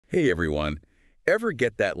Hey everyone, ever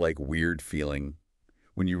get that weird feeling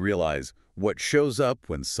when you realize what shows up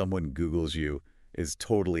when someone Googles you is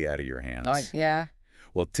totally out of your Oh, hands? yeah.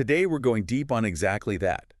 Well, today we're going deep on exactly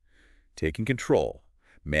that. Taking control,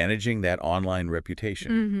 managing that online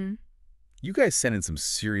reputation. Mm-hmm. You guys sent in some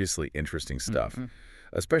seriously interesting stuff, Mm-hmm.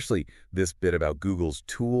 especially this bit about Google's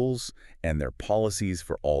tools and their policies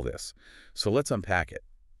for all this. So let's unpack it.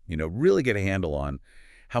 Really get a handle on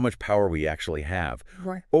how much power we actually have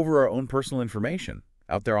Right. over our own personal information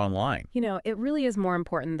out there online, It really is more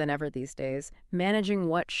important than ever these days, managing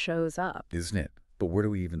what shows up. isn't it? But where do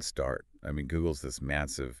we even start? I mean, Google's this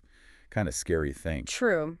massive, kind of scary thing.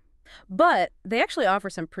 True. But they actually offer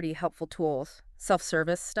some pretty helpful tools.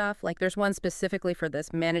 Self-service stuff, like there's one specifically for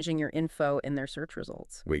this, managing your info in their search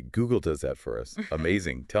results. Wait, Google does that for us.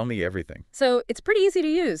 Amazing. Tell me everything. So it's pretty easy to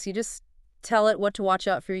use. You just tell it what to watch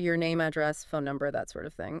out for, your name, address, phone number, that sort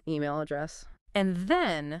of thing, email address. And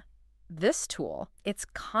then this tool, it's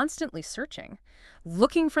constantly searching,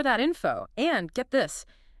 looking for that info. And get this,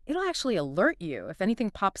 it'll actually alert you if anything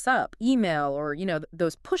pops up, email or,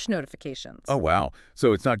 those push notifications. Oh, wow.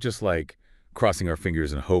 So it's not just like crossing our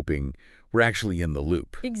fingers and hoping. We're actually in the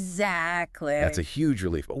loop. Exactly. That's a huge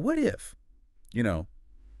relief. But what if, you know,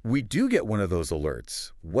 we do get one of those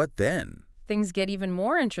alerts? What then? Things get even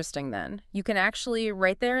more interesting then. You can actually,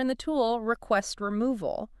 right there in the tool, request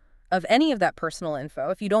removal of any of that personal info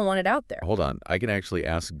if you don't want it out there. Hold on. I can actually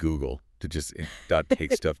ask Google to just not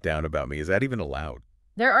take stuff down about me. Is that even allowed?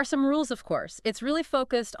 There are some rules, of course. It's really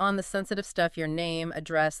focused on the sensitive stuff, your name,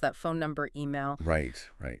 address, that phone number, email. Right,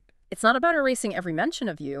 right. It's not about erasing every mention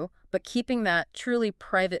of you, but keeping that truly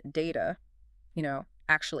private data,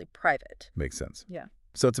 actually private. Makes sense. Yeah.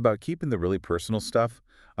 So it's about keeping the really personal stuff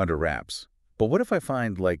under wraps. But what if I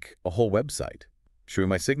find, a whole website showing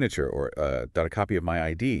my signature or got a copy of my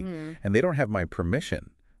ID, and they don't have my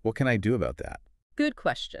permission? What can I do about that? Good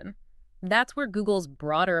question. That's where Google's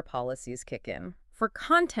broader policies kick in. For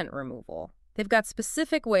content removal, they've got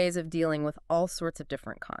specific ways of dealing with all sorts of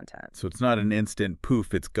different content. So it's not an instant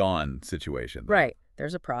poof, it's gone situation. Right.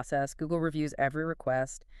 There's a process. Google reviews every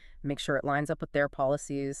request, make sure it lines up with their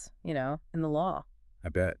policies, in the law. I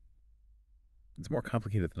bet. It's more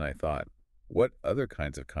complicated than I thought. What other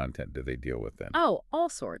kinds of content do they deal with then? Oh, all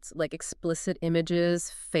sorts, like explicit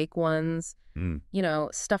images, fake ones,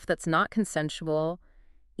 Mm. stuff that's not consensual,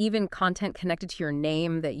 even content connected to your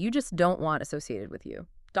name that you just don't want associated with you.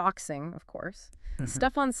 Doxing, of course.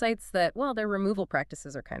 Stuff on sites that, well, their removal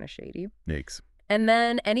practices are kind of shady. Yikes. And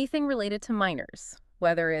then anything related to minors,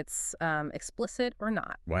 whether it's explicit or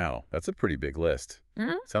not. Wow, that's a pretty big list.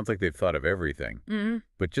 Mhm. Sounds like they've thought of everything.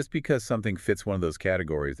 But just because something fits one of those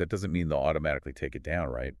categories, that doesn't mean they'll automatically take it down,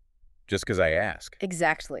 right? Just because I ask.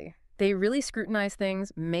 Exactly. They really scrutinize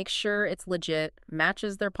things, make sure it's legit,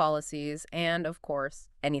 matches their policies, and, of course,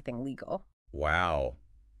 anything legal. Wow.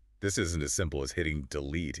 This isn't as simple as hitting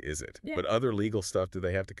delete, is it? Yeah. But other legal stuff do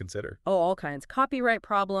they have to consider? Oh, all kinds. Copyright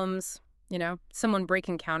problems, someone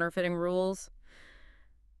breaking counterfeiting rules,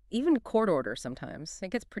 even court orders sometimes. It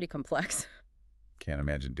gets pretty complex. Can't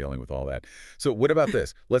imagine dealing with all that. So what about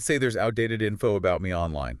this? Let's say there's outdated info about me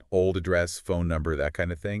online, old address, phone number, that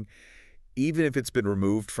kind of thing. Even if it's been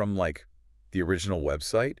removed from, the original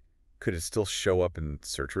website, could it still show up in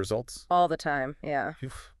search results? All the time, yeah.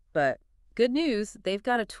 Phew. But good news, they've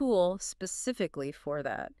got a tool specifically for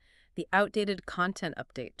that, the Outdated Content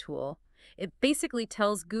Update tool. It basically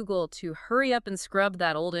tells Google to hurry up and scrub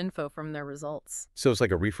that old info from their results. So it's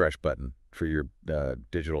like a refresh button for your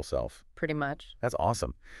digital self. Pretty much. That's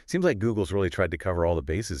awesome. Seems like Google's really tried to cover all the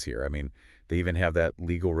bases here. I mean, they even have that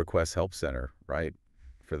legal request help center, right,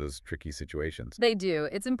 for those tricky situations. They do.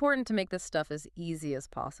 It's important to make this stuff as easy as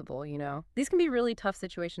possible, These can be really tough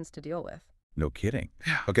situations to deal with. No kidding.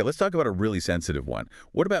 Okay, let's talk about a really sensitive one.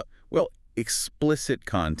 What about, explicit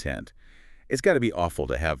content? It's got to be awful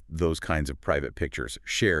to have those kinds of private pictures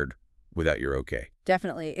shared without your okay.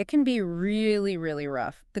 Definitely. It can be really, really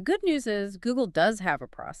rough. The good news is Google does have a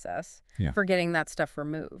process for getting that stuff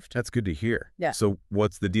removed. That's good to hear. Yeah. So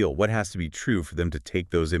what's the deal? What has to be true for them to take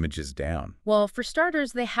those images down? Well, for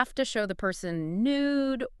starters, they have to show the person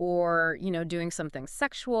nude or, doing something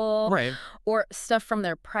sexual. Right. Or stuff from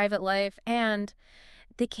their private life. And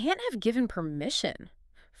they can't have given permission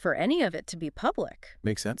for any of it to be public.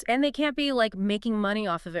 Makes sense. And they can't be, making money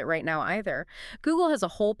off of it right now either. Google has a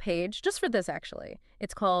whole page just for this, actually.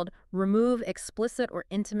 It's called Remove Explicit or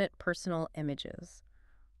Intimate Personal Images.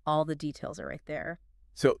 All the details are right there.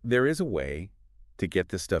 So there is a way to get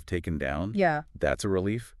this stuff taken down. Yeah. That's a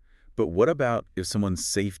relief. But what about if someone's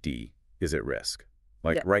safety is at risk?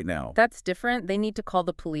 like Yeah, right now. that's different. They need to call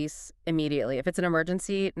the police immediately. If it's an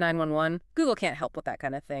emergency, 911, Google can't help with that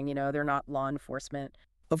kind of thing. They're not law enforcement.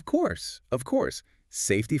 Of course, of course.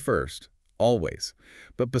 Safety first, always.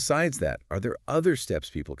 But besides that, are there other steps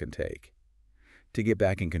people can take to get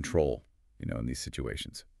back in control, in these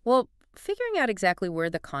situations? Well, figuring out exactly where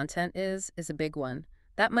the content is a big one.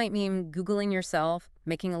 That might mean Googling yourself,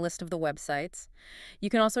 making a list of the websites. You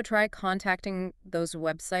can also try contacting those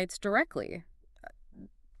websites directly.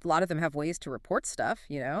 A lot of them have ways to report stuff,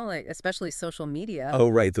 like especially social media. Oh,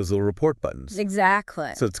 right, those little report buttons.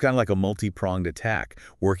 Exactly. So it's kind of like a multi-pronged attack,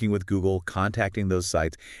 working with Google, contacting those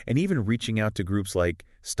sites, and even reaching out to groups like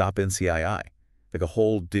Stop NCII, like a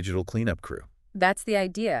whole digital cleanup crew. That's the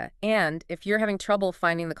idea. And if you're having trouble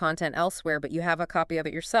finding the content elsewhere, but you have a copy of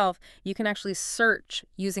it yourself, you can actually search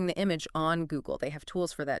using the image on Google. They have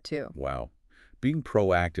tools for that too. Wow. Being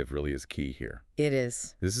proactive really is key here. It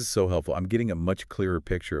is. This is so helpful. I'm getting a much clearer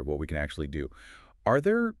picture of what we can actually do. Are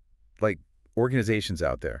there, like, organizations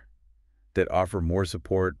out there that offer more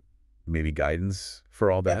support, maybe guidance for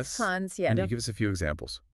all Yes, this? tons. Yeah. Can you give us a few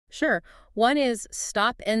examples? Sure. One is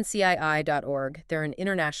stopncii.org. They're an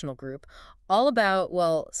international group all about,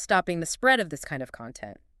 well, stopping the spread of this kind of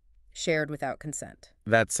content shared without consent.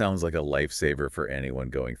 That sounds like a lifesaver for anyone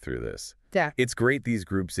going through this. Yeah. It's great these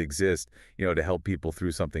groups exist, to help people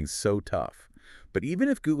through something so tough. But even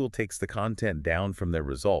if Google takes the content down from their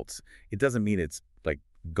results, it doesn't mean it's, like,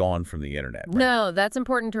 gone from the internet, right? No, that's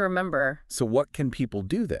important to remember. So what can people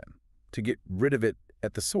do then to get rid of it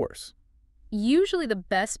at the source? Usually the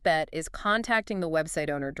best bet is contacting the website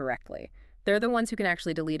owner directly. They're the ones who can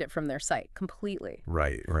actually delete it from their site completely.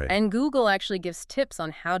 Right, right. And Google actually gives tips on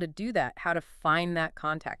how to do that, how to find that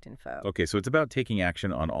contact info. Okay, so it's about taking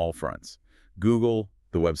action on all fronts. Google,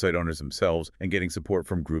 the website owners themselves, and getting support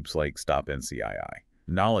from groups like Stop NCII.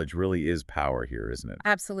 Knowledge really is power here, isn't it?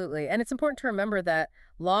 Absolutely. And it's important to remember that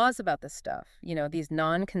laws about this stuff, these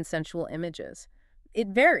non-consensual images, it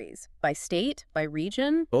varies by state, by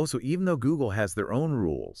region. Oh, so even though Google has their own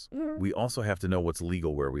rules, Mhm. we also have to know what's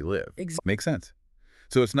legal where we live. Exactly. Makes sense.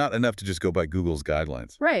 So it's not enough to just go by Google's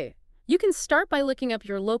guidelines. Right. You can start by looking up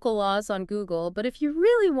your local laws on Google, but if you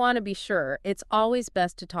really want to be sure, it's always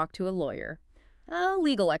best to talk to a lawyer, a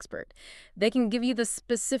legal expert. They can give you the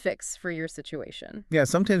specifics for your situation. Yeah,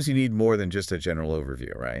 sometimes you need more than just a general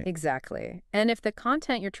overview, right? Exactly. And if the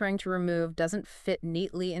content you're trying to remove doesn't fit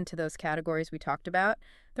neatly into those categories we talked about,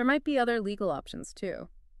 there might be other legal options too.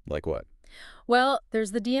 Like what? Well,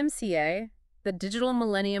 there's the DMCA, the Digital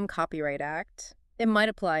Millennium Copyright Act. It might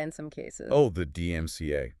apply in some cases. Oh, the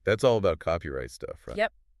DMCA. That's all about copyright stuff, right?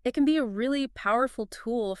 Yep. It can be a really powerful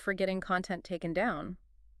tool for getting content taken down.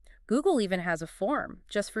 Google even has a form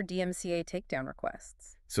just for DMCA takedown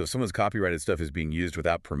requests. So if someone's copyrighted stuff is being used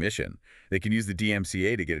without permission, they can use the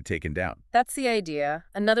DMCA to get it taken down. That's the idea,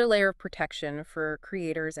 another layer of protection for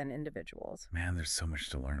creators and individuals. Man, there's so much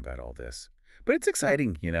to learn about all this. But it's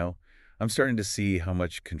exciting. I'm starting to see how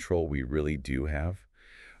much control we really do have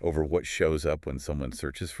over what shows up when someone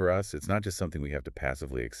searches for us. It's not just something we have to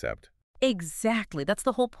passively accept. Exactly. That's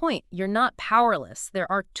the whole point. You're not powerless.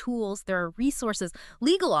 There are tools, there are resources,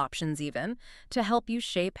 legal options even, to help you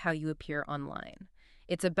shape how you appear online.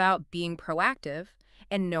 It's about being proactive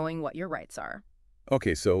and knowing what your rights are.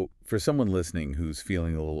 Okay, so for someone listening who's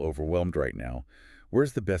feeling a little overwhelmed right now,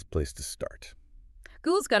 where's the best place to start?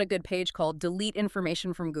 Google's got a good page called Delete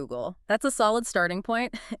Information from Google. That's a solid starting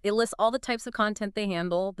point. It lists all the types of content they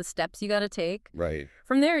handle, the steps you got to take. Right.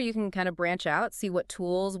 From there, you can kind of branch out, see what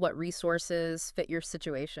tools, what resources fit your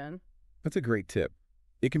situation. That's a great tip.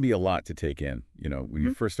 It can be a lot to take in, when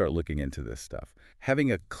you first start looking into this stuff.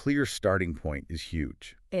 Having a clear starting point is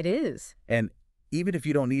huge. It is. And even if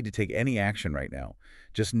you don't need to take any action right now,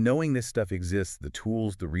 just knowing this stuff exists, the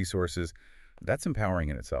tools, the resources, that's empowering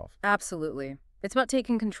in itself. Absolutely. It's about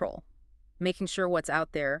taking control, making sure what's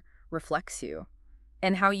out there reflects you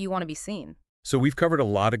and how you want to be seen. So we've covered a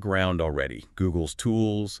lot of ground already. Google's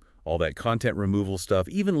tools, all that content removal stuff,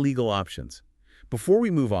 even legal options. Before we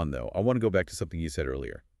move on, though, I want to go back to something you said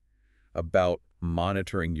earlier about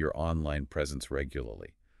monitoring your online presence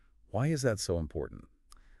regularly. Why is that so important?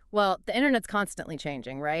 Well, the internet's constantly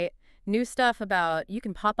changing, right? New stuff about you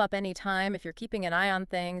can pop up anytime. If you're keeping an eye on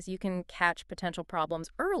things, you can catch potential problems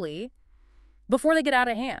early before they get out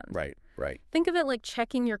of hand. Right. Think of it like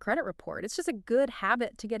checking your credit report. It's just a good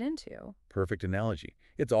habit to get into. Perfect analogy.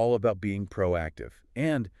 It's all about being proactive.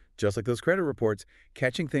 And just like those credit reports,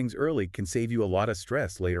 catching things early can save you a lot of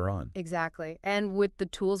stress later on. Exactly. And with the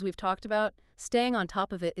tools we've talked about, staying on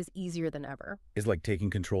top of it is easier than ever. It's like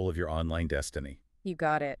taking control of your online destiny. You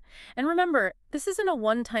got it. And remember, this isn't a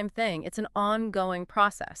one-time thing. It's an ongoing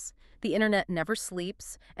process. The internet never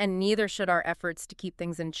sleeps, and neither should our efforts to keep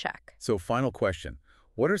things in check. So final question.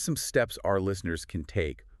 What are some steps our listeners can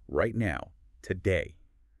take right now, today,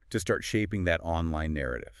 to start shaping that online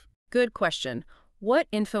narrative? Good question. What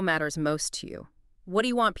info matters most to you? What do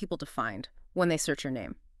you want people to find when they search your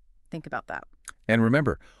name? Think about that. And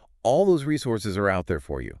remember, all those resources are out there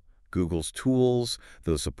for you. Google's tools,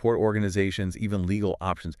 those support organizations, even legal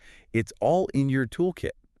options. It's all in your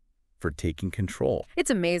toolkit for taking control. It's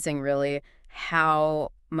amazing, really,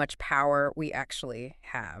 how much power we actually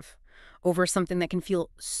have over something that can feel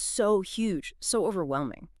so huge, so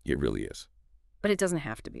overwhelming. It really is. But it doesn't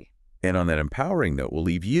have to be. And on that empowering note, we'll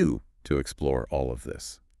leave you to explore all of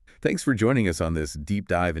this. Thanks for joining us on this deep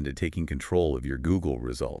dive into taking control of your Google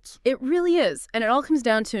results. It really is. And it all comes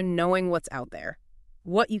down to knowing what's out there,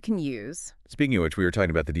 what you can use. Speaking of which, we were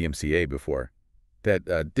talking about the DMCA before,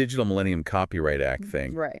 that Digital Millennium Copyright Act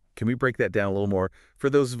thing. Right. Can we break that down a little more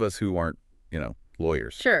for those of us who aren't,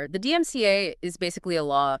 lawyers? Sure. The DMCA is basically a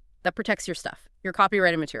law that protects your stuff, your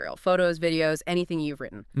copyrighted material, photos, videos, anything you've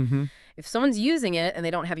written. Mm-hmm. If someone's using it and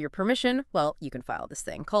they don't have your permission, well, you can file this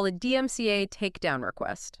thing called a DMCA takedown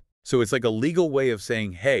request. So it's like a legal way of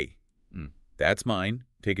saying, hey, that's mine,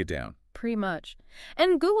 take it down. Pretty much.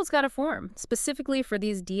 And Google's got a form specifically for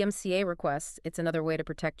these DMCA requests. It's another way to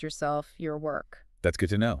protect yourself, your work. That's good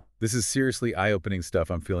to know. This is seriously eye-opening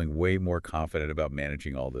stuff. I'm feeling way more confident about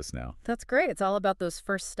managing all this now. That's great. It's all about those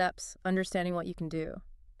first steps, understanding what you can do.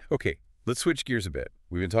 Okay, let's switch gears a bit.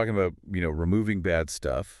 We've been talking about, removing bad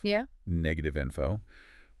stuff, Yeah? negative info.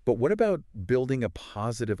 But what about building a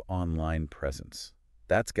positive online presence?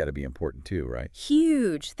 That's got to be important too, right?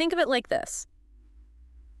 Huge. Think of it like this.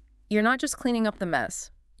 You're not just cleaning up the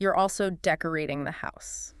mess. You're also decorating the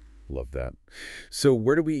house. Love that. So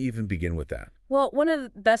where do we even begin with that? Well, one of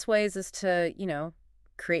the best ways is to,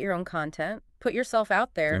 create your own content, put yourself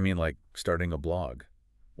out there. I mean, like starting a blog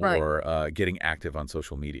Right. or getting active on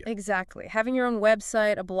social media. Exactly. Having your own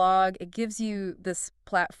website, a blog, it gives you this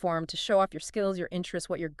platform to show off your skills, your interests,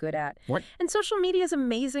 what you're good at. What? And social media is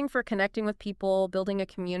amazing for connecting with people, building a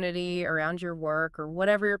community around your work or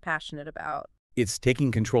whatever you're passionate about. It's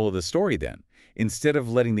taking control of the story then, instead of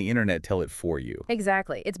letting the internet tell it for you.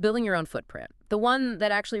 Exactly. It's building your own footprint, the one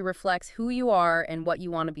that actually reflects who you are and what you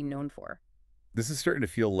want to be known for. This is starting to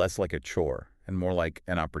feel less like a chore and more like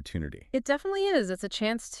an opportunity. It definitely is. It's a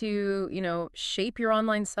chance to, shape your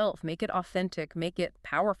online self, make it authentic, make it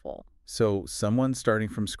powerful. So someone starting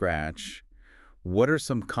from scratch, what are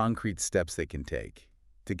some concrete steps they can take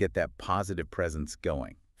to get that positive presence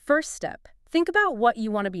going? First step, think about what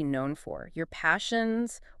you want to be known for, your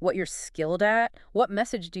passions, what you're skilled at, what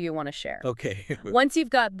message do you want to share. Okay. Once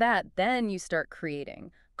you've got that, then you start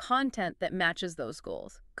creating content that matches those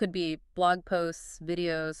goals. Could be blog posts,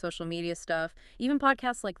 videos, social media stuff, even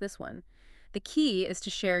podcasts like this one. The key is to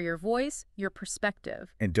share your voice, your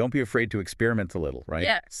perspective. And don't be afraid to experiment a little, right?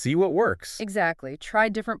 Yeah. See what works. Exactly. Try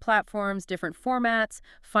different platforms, different formats,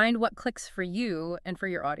 find what clicks for you and for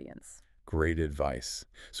your audience. Great advice.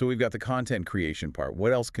 So we've got the content creation part.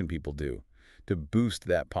 What else can people do to boost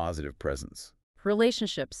that positive presence?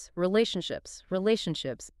 Relationships, relationships,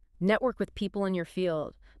 relationships. Network with people in your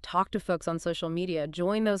field. Talk to folks on social media.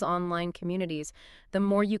 Join those online communities. The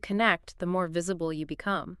more you connect, the more visible you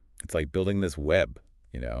become. It's like building this web,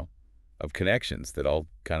 of connections that all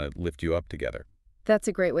kind of lift you up together. That's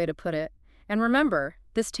a great way to put it. And remember,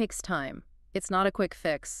 this takes time. It's not a quick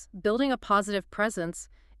fix. Building a positive presence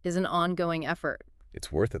is an ongoing effort.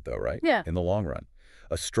 It's worth it though, right? Yeah. In the long run.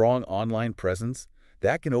 A strong online presence,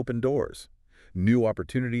 that can open doors. New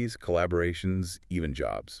opportunities, collaborations, even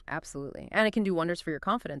jobs. Absolutely. And it can do wonders for your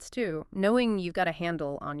confidence, too, knowing you've got a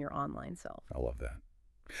handle on your online self. I love that.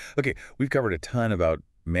 Okay, we've covered a ton about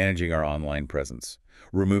managing our online presence,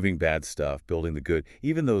 removing bad stuff, building the good,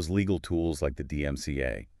 even those legal tools like the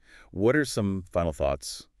DMCA. What are some final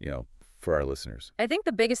thoughts, for our listeners? I think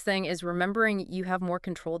the biggest thing is remembering you have more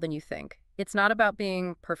control than you think. It's not about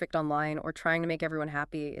being perfect online or trying to make everyone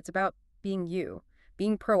happy. It's about being you,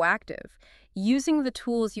 being proactive, using the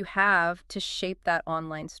tools you have to shape that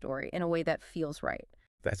online story in a way that feels right.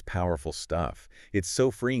 That's powerful stuff. It's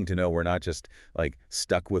so freeing to know we're not just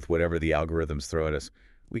stuck with whatever the algorithms throw at us.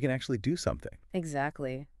 We can actually do something.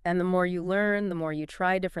 Exactly. And the more you learn, the more you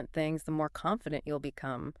try different things, the more confident you'll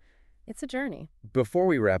become. It's a journey. Before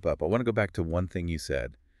we wrap up, I want to go back to one thing you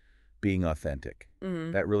said, being authentic.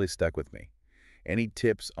 Mm-hmm. That really stuck with me. Any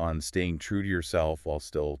tips on staying true to yourself while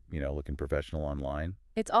still, looking professional online?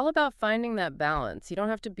 It's all about finding that balance. You don't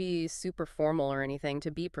have to be super formal or anything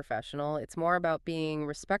to be professional. It's more about being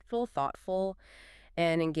respectful, thoughtful,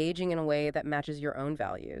 and engaging in a way that matches your own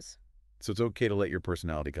values. So it's okay to let your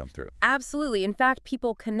personality come through. Absolutely. In fact,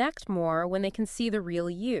 people connect more when they can see the real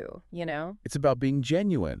you, you know? It's about being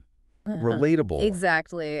genuine, relatable.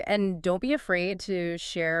 Exactly. And don't be afraid to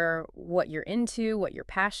share what you're into, what you're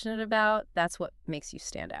passionate about. That's what makes you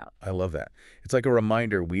stand out. I love that. It's like a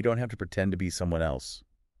reminder we don't have to pretend to be someone else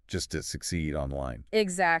just to succeed online.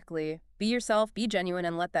 Exactly. Be yourself, be genuine,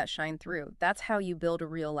 and let that shine through. That's how you build a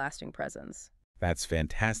real lasting presence. That's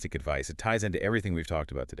fantastic advice. It ties into everything we've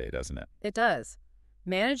talked about today, doesn't it? It does.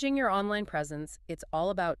 Managing your online presence, it's all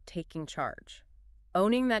about taking charge,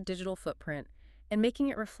 owning that digital footprint, and making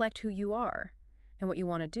it reflect who you are and what you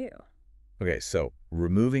want to do. Okay, so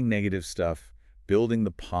removing negative stuff, building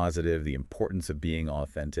the positive, the importance of being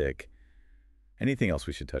authentic. Anything else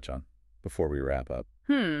we should touch on before we wrap up?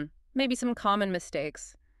 Maybe some common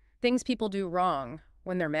mistakes, things people do wrong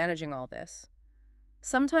when they're managing all this.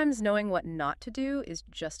 Sometimes knowing what not to do is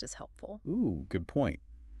just as helpful. Ooh, good point.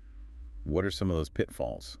 What are some of those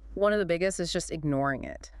pitfalls? One of the biggest is just ignoring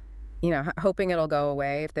it. Hoping it'll go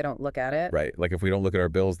away if they don't look at it. Right, like if we don't look at our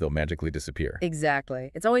bills, they'll magically disappear.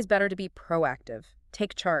 Exactly. It's always better to be proactive,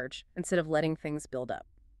 take charge, instead of letting things build up.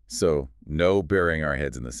 So, no burying our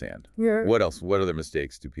heads in the sand. Yeah. What else? What other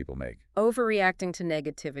mistakes do people make? Overreacting to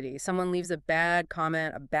negativity. Someone leaves a bad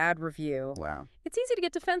comment, a bad review. Wow. It's easy to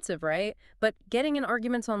get defensive, right? But getting in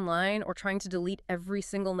arguments online or trying to delete every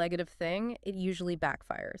single negative thing, it usually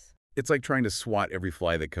backfires. It's like trying to swat every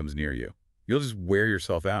fly that comes near you. You'll just wear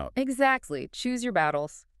yourself out. Exactly. Choose your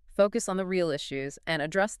battles, focus on the real issues, and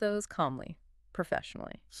address those calmly,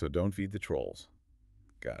 professionally. So don't feed the trolls.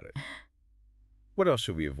 Got it. What else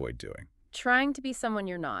should we avoid doing? Trying to be someone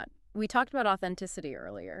you're not. We talked about authenticity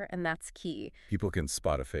earlier, and that's key. People can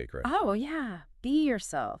spot a fake, right? Oh, yeah. Be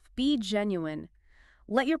yourself. Be genuine.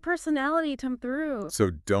 Let your personality come through. So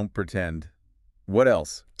don't pretend. What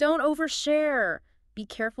else? Don't overshare. Be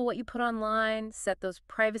careful what you put online. Set those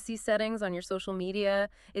privacy settings on your social media.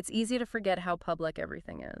 It's easy to forget how public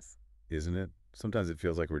everything is. Isn't it? Sometimes it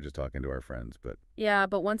feels like we're just talking to our friends, but Yeah,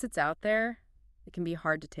 but once it's out there, it can be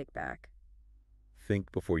hard to take back.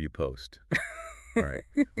 think before you post. All right.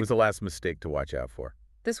 What's the last mistake to watch out for?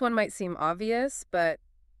 This one might seem obvious, but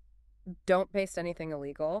don't paste anything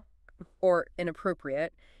illegal or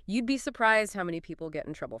inappropriate. You'd be surprised how many people get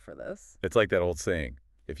in trouble for this. It's like that old saying,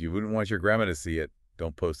 if you wouldn't want your grandma to see it,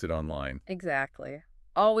 don't post it online. Exactly.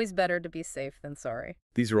 Always better to be safe than sorry.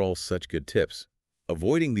 These are all such good tips.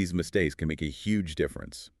 Avoiding these mistakes can make a huge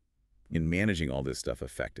difference in managing all this stuff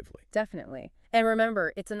effectively. Definitely. And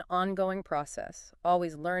remember, it's an ongoing process.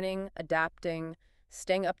 Always learning, adapting,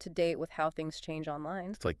 staying up to date with how things change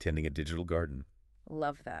online. It's like tending a digital garden.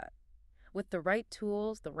 Love that. With the right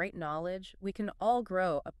tools, the right knowledge, we can all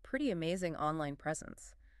grow a pretty amazing online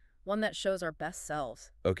presence. One that shows our best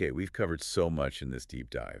selves. Okay, we've covered so much in this deep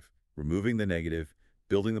dive. Removing the negative,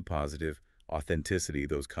 building the positive, authenticity,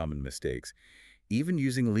 those common mistakes, even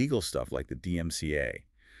using legal stuff like the DMCA.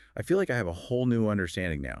 I feel like I have a whole new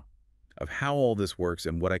understanding now of how all this works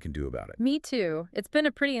and what I can do about it. Me too. It's been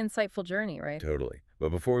a pretty insightful journey, right? Totally. But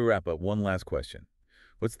before we wrap up, one last question.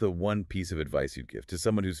 What's the one piece of advice you'd give to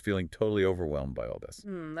someone who's feeling totally overwhelmed by all this?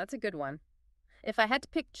 That's a good one. If I had to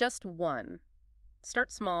pick just one,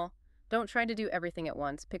 start small. Don't try to do everything at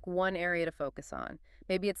once. Pick one area to focus on.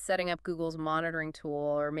 Maybe it's setting up Google's monitoring tool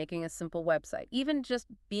or making a simple website. Even just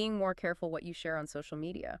being more careful what you share on social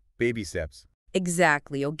media. Baby steps.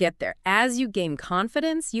 Exactly. You'll get there. As you gain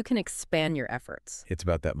confidence, you can expand your efforts. It's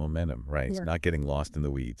about that momentum, right? Yeah. Not getting lost in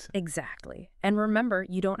the weeds. Exactly. And remember,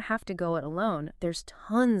 you don't have to go it alone. There's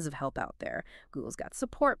tons of help out there. Google's got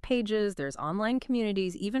support pages, there's online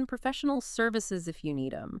communities, even professional services if you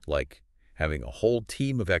need them. Like having a whole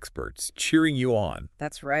team of experts cheering you on.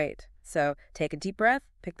 That's right. So take a deep breath,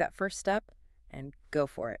 pick that first step, and go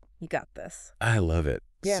for it. You got this. I love it.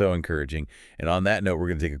 Yeah. So encouraging. And on that note, we're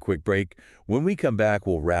going to take a quick break. When we come back,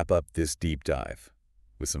 we'll wrap up this deep dive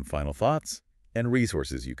with some final thoughts and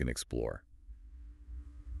resources you can explore.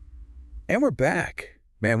 And we're back.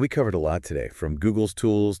 Man, we covered a lot today, from Google's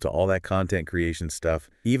tools to all that content creation stuff,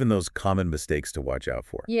 even those common mistakes to watch out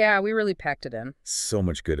for. Yeah, we really packed it in. So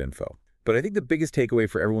much good info. But I think the biggest takeaway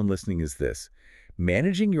for everyone listening is this: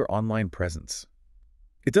 managing your online presence.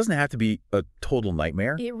 It doesn't have to be a total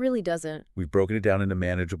nightmare. It really doesn't. We've broken it down into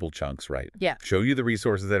manageable chunks, right? Yeah. Show you the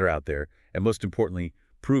resources that are out there, and most importantly,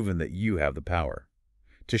 proven that you have the power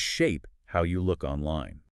to shape how you look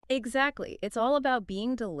online. Exactly. It's all about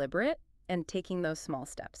being deliberate and taking those small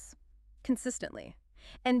steps consistently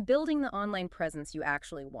and building the online presence you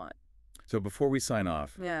actually want. So before we sign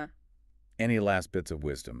off, Yeah. any last bits of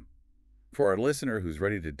wisdom? For our listener who's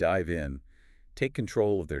ready to dive in, take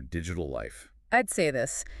control of their digital life? I'd say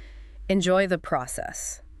this. Enjoy the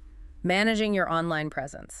process. Managing your online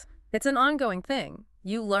presence. It's an ongoing thing.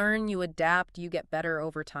 You learn, you adapt, you get better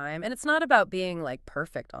over time, and it's not about being like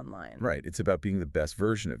perfect online. Right. It's about being the best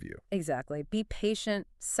version of you. Exactly. Be patient,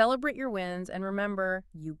 celebrate your wins, and remember,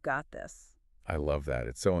 you got this. I love that.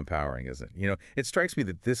 It's so empowering, isn't it? It strikes me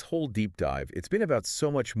that this whole deep dive, it's been about so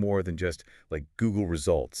much more than just like Google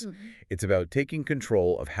results. It's about taking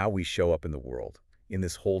control of how we show up in the world in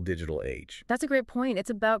this whole digital age. That's a great point. It's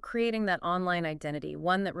about creating that online identity,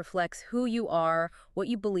 one that reflects who you are, what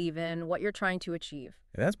you believe in, what you're trying to achieve.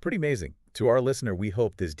 And that's pretty amazing. To our listener, we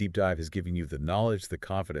hope this deep dive has given you the knowledge, the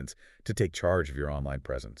confidence to take charge of your online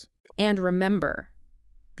presence. And remember,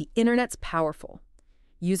 the internet's powerful.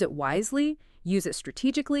 Use it wisely, use it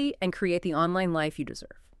strategically, and create the online life you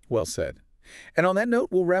deserve. Well said. And on that note,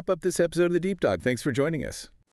 we'll wrap up this episode of The Deep Dive. Thanks for joining us.